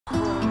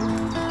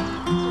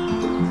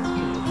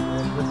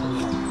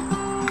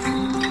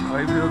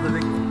je bedoelt dat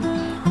ik...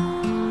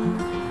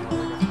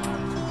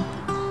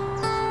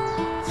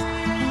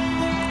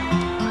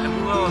 Ik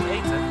moet wel wat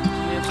eten.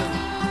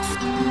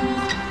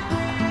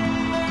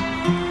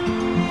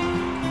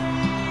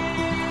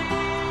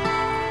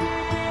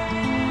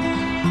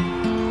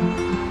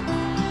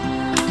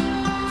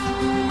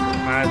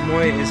 Maar het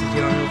mooie is dat je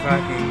dan heel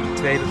vaak in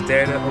tweede of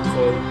derde ook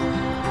gewoon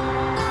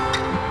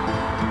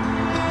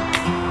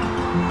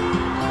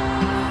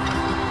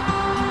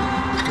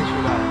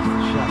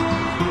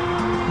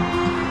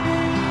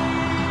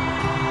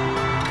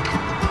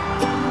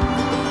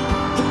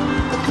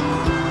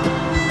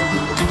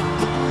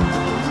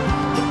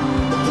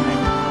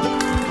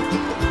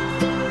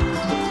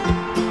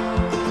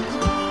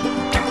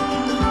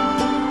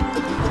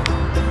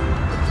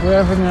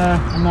we're having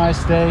a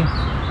nice day,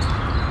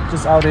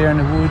 just out here in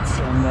the woods,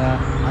 and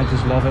I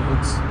just love it.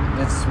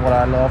 It's what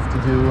I love to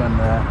do, and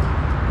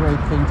great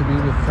thing to be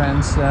with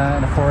friends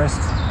in the forest.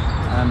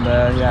 And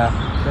yeah,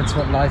 that's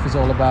what life is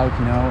all about,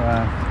 you know.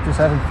 Just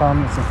having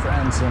fun with some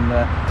friends, and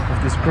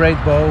with this great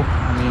bow.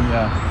 I mean,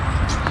 yeah,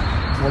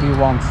 what do you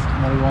want?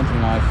 What do you want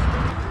in life?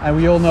 And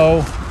we all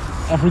know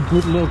every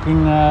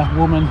good-looking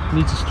woman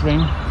needs a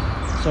string,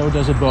 so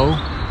does a bow.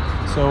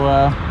 So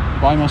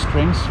buy my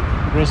strings,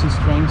 Grizzly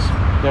strings.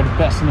 They're the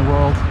best in the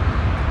world.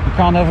 You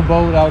can't have a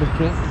bow without a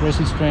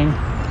Grizzly string.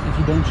 If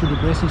you don't shoot a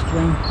Grizzly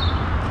string,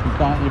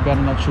 you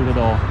better not shoot at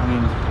all. I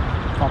mean,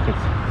 fuck it.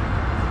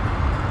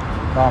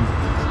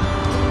 Bam.